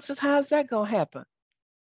 Well, Constance, how's that going to happen?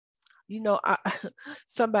 You know,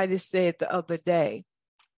 somebody said the other day,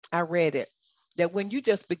 I read it, that when you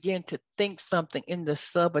just begin to think something in the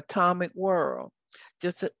subatomic world,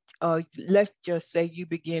 just let's just say you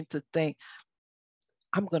begin to think,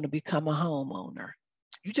 I'm going to become a homeowner.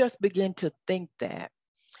 You just begin to think that.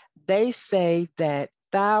 They say that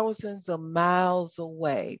thousands of miles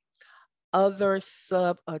away, other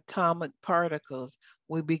subatomic particles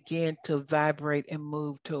will begin to vibrate and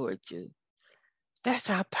move towards you. That's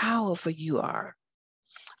how powerful you are.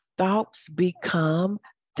 Thoughts become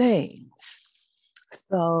things.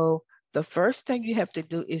 So the first thing you have to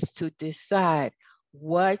do is to decide,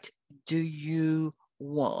 what do you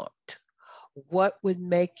want? What would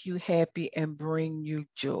make you happy and bring you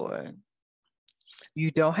joy?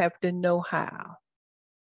 You don't have to know how.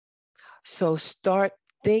 So start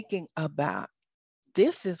thinking about,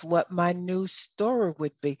 this is what my new story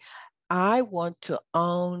would be. I want to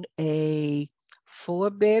own a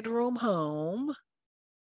 4-bedroom home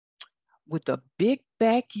with a big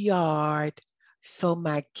backyard so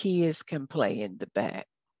my kids can play in the back.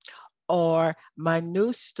 Or my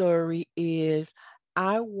new story is,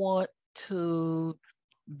 I want to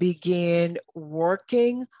begin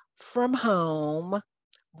working from home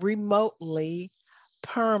remotely,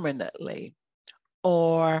 permanently.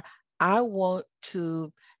 Or I want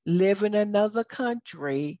to live in another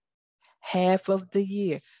country half of the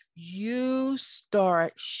year. You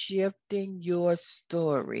start shifting your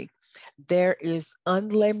story. There is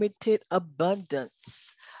unlimited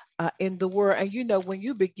abundance in the world. And you know, when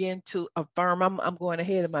you begin to affirm, I'm going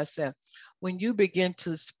ahead of myself. When you begin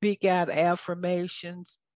to speak out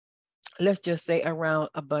affirmations, let's just say around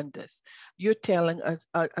abundance, you're telling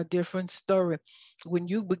a different story. When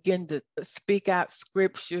you begin to speak out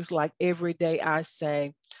scriptures like, every day I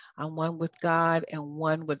say, I'm one with God and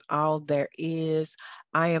one with all there is.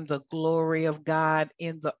 I am the glory of God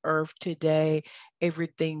in the earth today.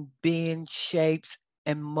 Everything bends, shapes,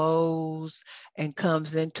 and molds and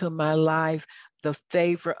comes into my life. The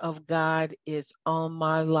favor of God is on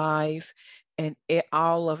my life, and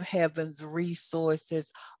all of heaven's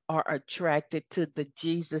resources are attracted to the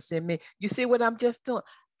Jesus in me. You see what I'm just doing?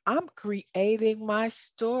 I'm creating my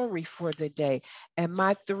story for the day, and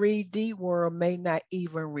my 3D world may not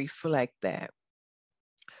even reflect that.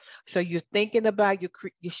 So you're thinking about, you're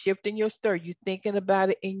shifting your story. You're thinking about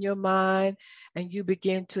it in your mind, and you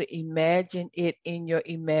begin to imagine it in your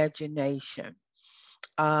imagination.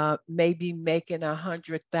 Maybe making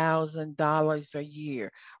 $100,000 a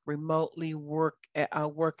year, remotely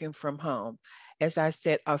working from home. As I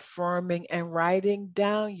said, affirming and writing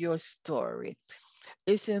down your story.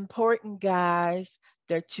 It's important, guys,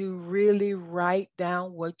 that you really write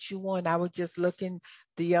down what you want. I was just looking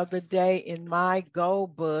the other day in my goal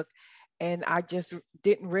book, and I just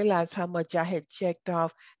didn't realize how much I had checked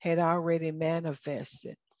off, had already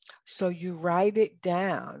manifested. So you write it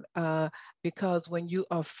down, because when you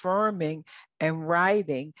affirming and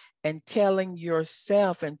writing and telling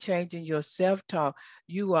yourself and changing your self-talk,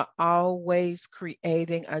 you are always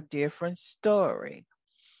creating a different story.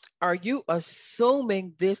 Are you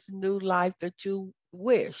assuming this new life that you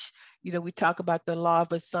wish? You know, we talk about the law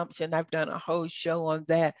of assumption. I've done a whole show on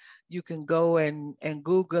that. You can go and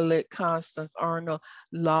Google it, Constance Arnold,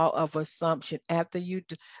 law of assumption. After you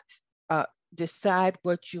uh, decide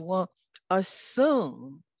what you want,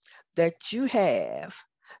 assume that you have,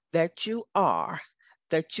 that you are,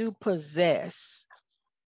 that you possess,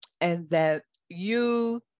 and that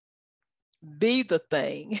you be the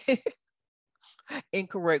thing.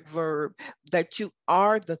 Incorrect verb, that you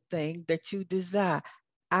are the thing that you desire.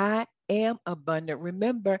 I am abundant.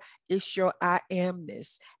 Remember, it's your I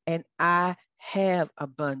amness, and I have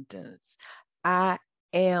abundance. I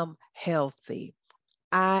am healthy.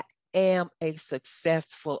 I am a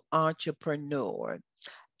successful entrepreneur.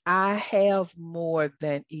 I have more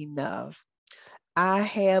than enough. I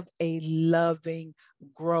have a loving,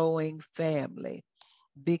 growing family,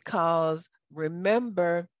 because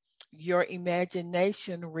remember, your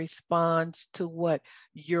imagination responds to what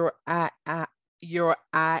your I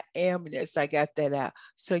amness. I got that out.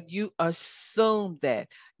 So you assume that.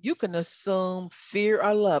 You can assume fear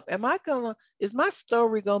or love. Is my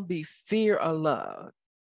story gonna be fear or love?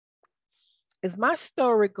 Is my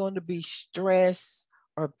story going to be stress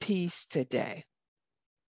or peace today?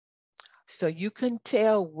 So you can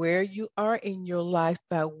tell where you are in your life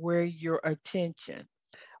by where your attention.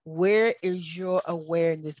 Where is your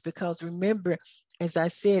awareness? Because remember, as I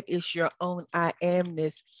said, it's your own I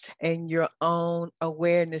amness and your own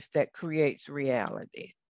awareness that creates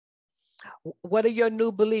reality. What are your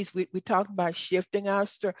new beliefs? We talked about shifting our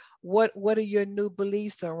story. What are your new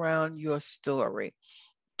beliefs around your story?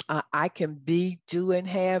 I can be, do, and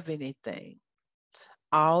have anything.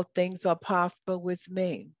 All things are possible with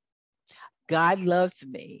me. God loves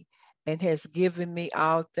me and has given me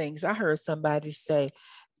all things. I heard somebody say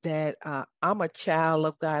that I'm a child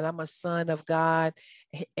of God, I'm a son of God.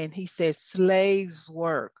 And he said, slaves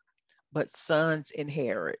work, but sons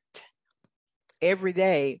inherit. Every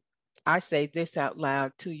day, I say this out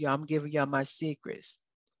loud to you. I'm giving y'all my secrets.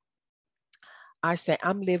 I say,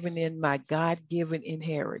 I'm living in my God given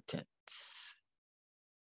inheritance.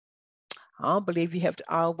 I don't believe you have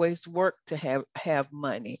to always work to have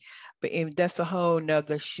money, but that's a whole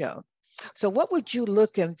nother show. So what would you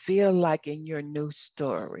look and feel like in your new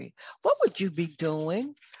story? What would you be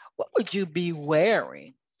doing? What would you be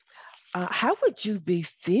wearing? How would you be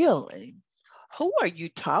feeling? Who are you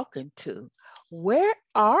talking to? Where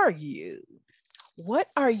are you? What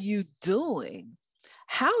are you doing?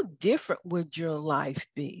 How different would your life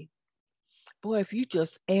be? Boy, if you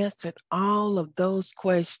just answered all of those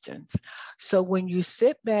questions. So when you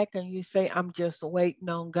sit back and you say, I'm just waiting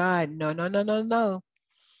on God, no, no, no, no, no.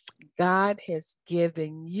 God has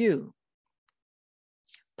given you,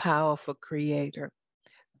 powerful creator,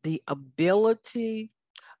 the ability,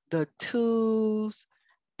 the tools,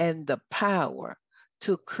 and the power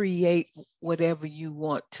to create whatever you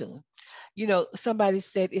want to. You know, somebody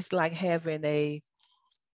said it's like having a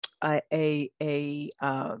a a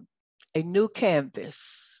um, a new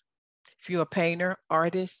canvas. If you're a painter,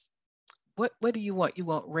 artist, what do you want? You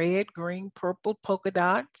want red, green, purple, polka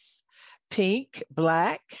dots, pink,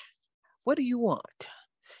 black. What do you want?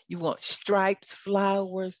 You want stripes,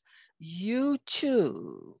 flowers. You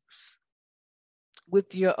choose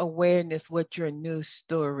with your awareness what your new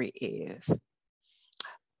story is.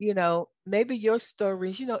 You know, maybe your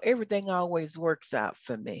story is, everything always works out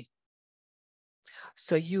for me.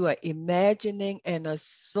 So you are imagining and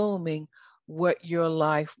assuming what your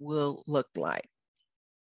life will look like.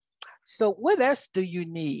 So what else do you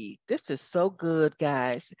need? This is so good,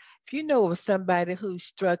 guys. If you know of somebody who's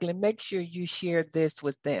struggling, make sure you share this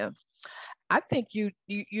with them. I think you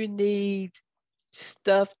need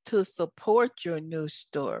stuff to support your new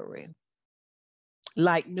story,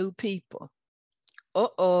 like new people.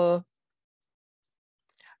 Uh-oh.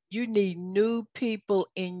 You need new people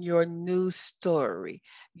in your new story.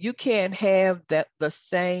 You can't have the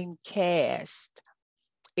same cast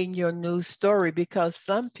in your new story because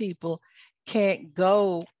some people can't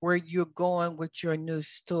go where you're going with your new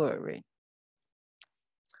story.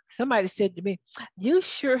 Somebody said to me, "You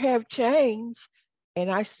sure have changed."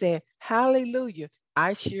 And I said, "Hallelujah,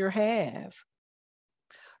 I sure have."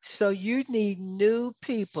 So you need new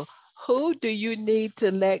people. Who do you need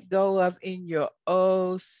to let go of in your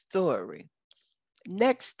old story?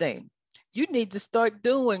 Next thing, you need to start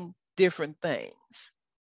doing different things.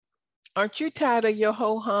 Aren't you tired of your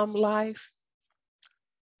whole hum life?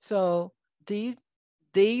 So these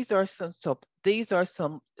these are some these are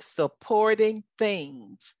some supporting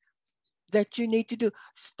things that you need to do.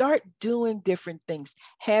 Start doing different things,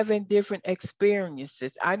 having different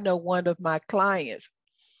experiences. I know one of my clients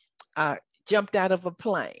uh, jumped out of a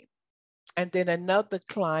plane, and then another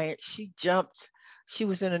client, she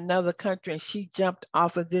was in another country and she jumped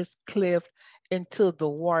off of this cliff into the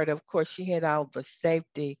water. Of course, she had all the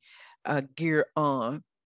safety gear on.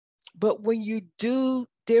 But when you do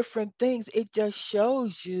different things, it just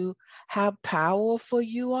shows you how powerful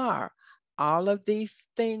you are. All of these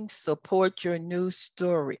things support your new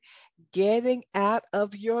story. Getting out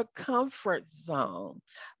of your comfort zone,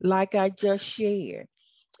 like I just shared,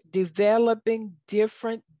 developing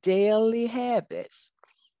different daily habits.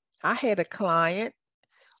 I had a client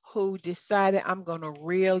who decided, I'm going to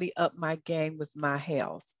really up my game with my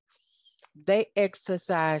health. They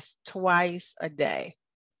exercise twice a day,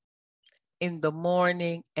 in the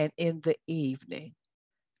morning and in the evening.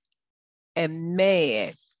 And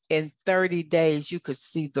man, in 30 days, you could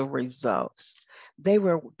see the results. They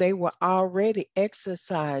were already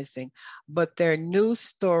exercising, but their new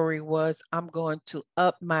story was, I'm going to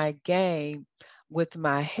up my game with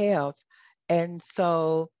my health. And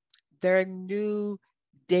so their new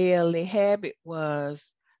daily habit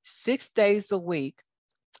was 6 days a week,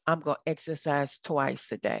 I'm going to exercise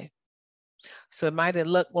twice a day. So it might have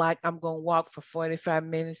looked like I'm going to walk for 45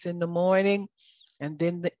 minutes in the morning, and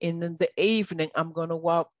then in the evening, I'm going to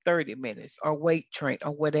walk 30 minutes or weight train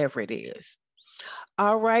or whatever it is.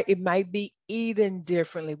 All right, it might be eating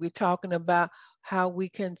differently. We're talking about how we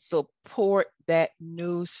can support that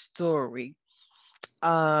new story.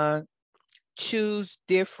 Uh, Choose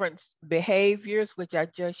different behaviors, which I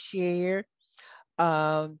just shared.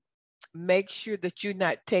 Um, Make sure that you're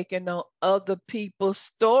not taking on other people's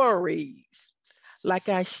stories. Like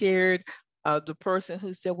I shared, the person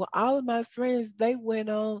who said, "Well, all of my friends, they went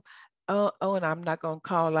on, and I'm not going to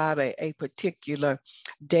call out a particular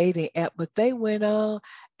dating app, but they went on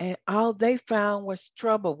and all they found was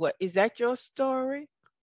trouble." What is that your story?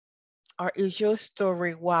 Or is your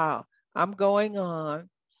story, wow, I'm going on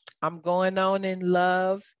in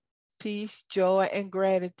love, peace, joy, and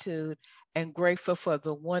gratitude, and grateful for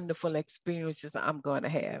the wonderful experiences I'm going to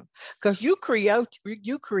have. Because you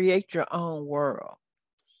create your own world.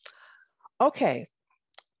 Okay,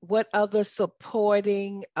 what other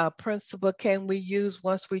supporting principle can we use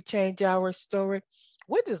once we change our story?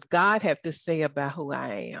 What does God have to say about who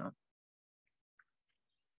I am?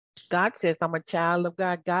 God says I'm a child of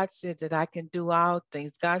God. God says that I can do all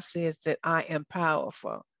things. God says that I am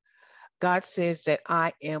powerful. God says that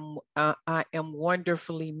I am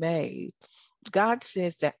wonderfully made. God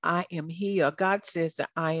says that I am healed. God says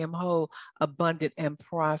that I am whole, abundant, and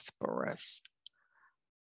prosperous.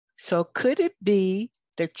 So could it be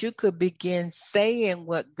that you could begin saying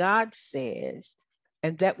what God says,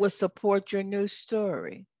 and that will support your new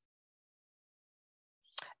story?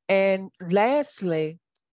 And lastly,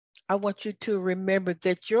 I want you to remember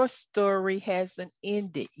that your story hasn't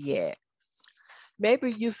ended yet.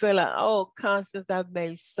 Maybe you feel like, "Oh, Constance, I've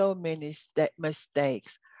made so many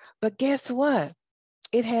mistakes." But guess what?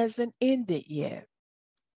 It hasn't ended yet.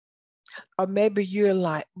 Or maybe you're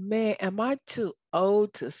like, "Man, am I too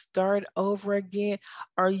old to start over again?"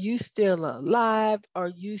 Are you still alive? Are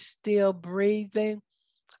you still breathing?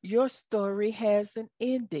 Your story hasn't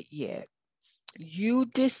ended yet. You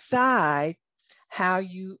decide how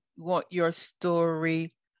you want your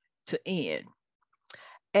story to end.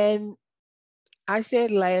 And I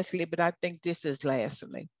said lastly, but I think this is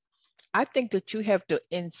lastly. I think that you have to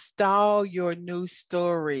install your new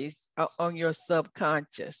stories on your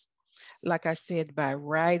subconscious. Like I said, by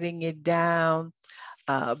writing it down,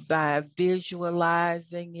 by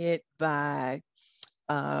visualizing it, by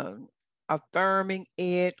um, affirming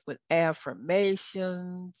it with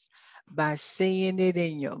affirmations, by seeing it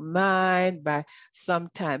in your mind, by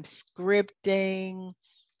sometimes scripting.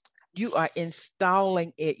 You are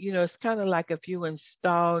installing it. It's kind of like if you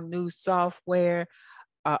install new software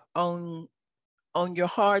on on your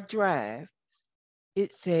hard drive,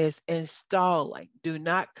 it says installing. Do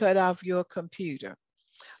not cut off your computer.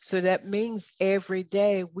 So that means every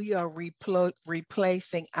day we are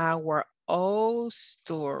replacing our old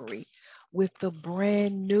story with a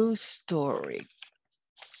brand new story.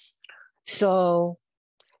 So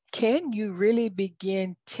can you really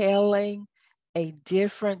begin telling a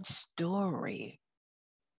different story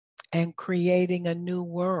and creating a new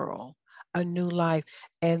world, a new life?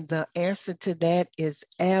 And the answer to that is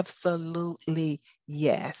absolutely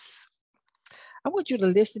yes. I want you to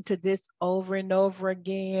listen to this over and over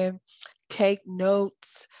again, take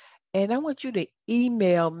notes, and I want you to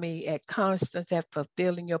email me at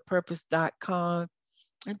constance@fulfillingyourpurpose.com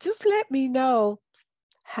and just let me know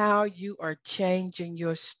how you are changing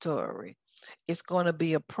your story. It's going to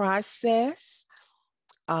be a process.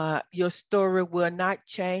 Your story will not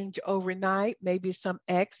change overnight. Maybe some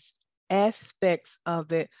aspects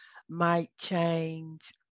of it might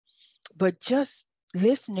change. But just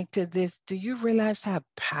listening to this, do you realize how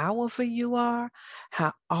powerful you are?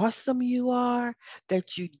 How awesome you are?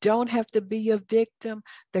 That you don't have to be a victim,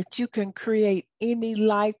 that you can create any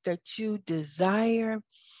life that you desire.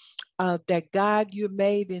 That God, you're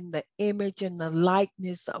made in the image and the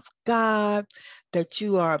likeness of God, that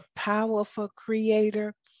you are a powerful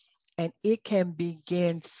creator, and it can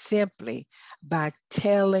begin simply by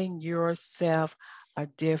telling yourself a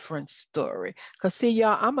different story. Because see,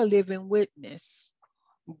 y'all, I'm a living witness.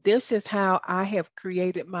 This is how I have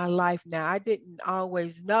created my life now. I didn't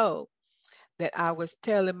always know that I was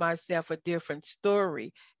telling myself a different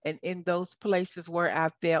story. And in those places where I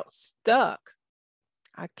felt stuck,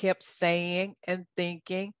 I kept saying and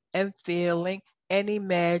thinking and feeling and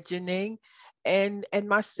imagining, and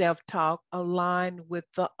my self-talk aligned with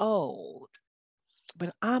the old.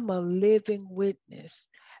 But I'm a living witness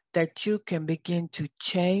that you can begin to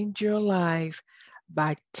change your life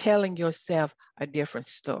by telling yourself a different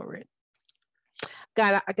story.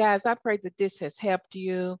 God, guys, I pray that this has helped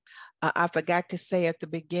you. I forgot to say at the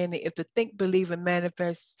beginning, if the Think, Believe, and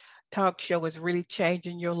Manifest talk show is really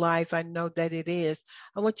changing your life, I know that it is.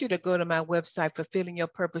 I want you to go to my website,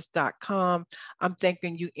 fulfillingyourpurpose.com. I'm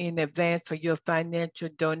thanking you in advance for your financial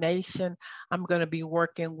donation. I'm going to be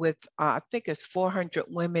working with, I think it's 400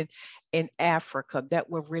 women in Africa. That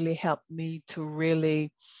will really help me to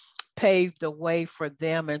really pave the way for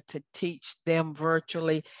them and to teach them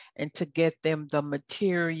virtually and to get them the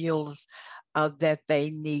materials that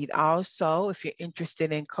they need. Also, if you're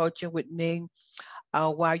interested in coaching with me,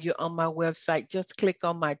 while you're on my website, just click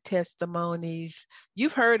on my testimonies.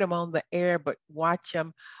 You've heard them on the air, but watch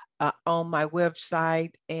them on my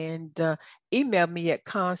website, and email me at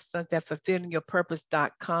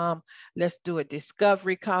constance@fulfillingyourpurpose.com. Let's do a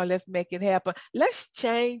discovery call. Let's make it happen. Let's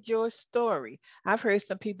change your story. I've heard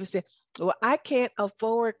some people say, well, I can't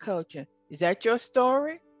afford coaching. Is that your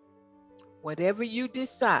story? Whatever you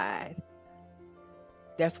decide,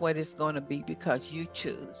 that's what it's going to be, because you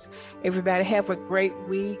choose. Everybody have a great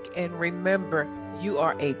week, and remember, you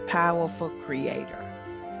are a powerful creator.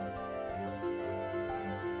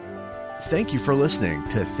 Thank you for listening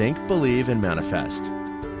to Think, Believe, and Manifest.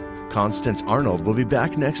 Constance Arnold will be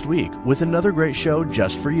back next week with another great show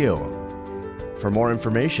just for you. For more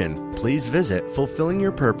information, please visit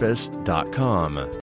fulfillingyourpurpose.com.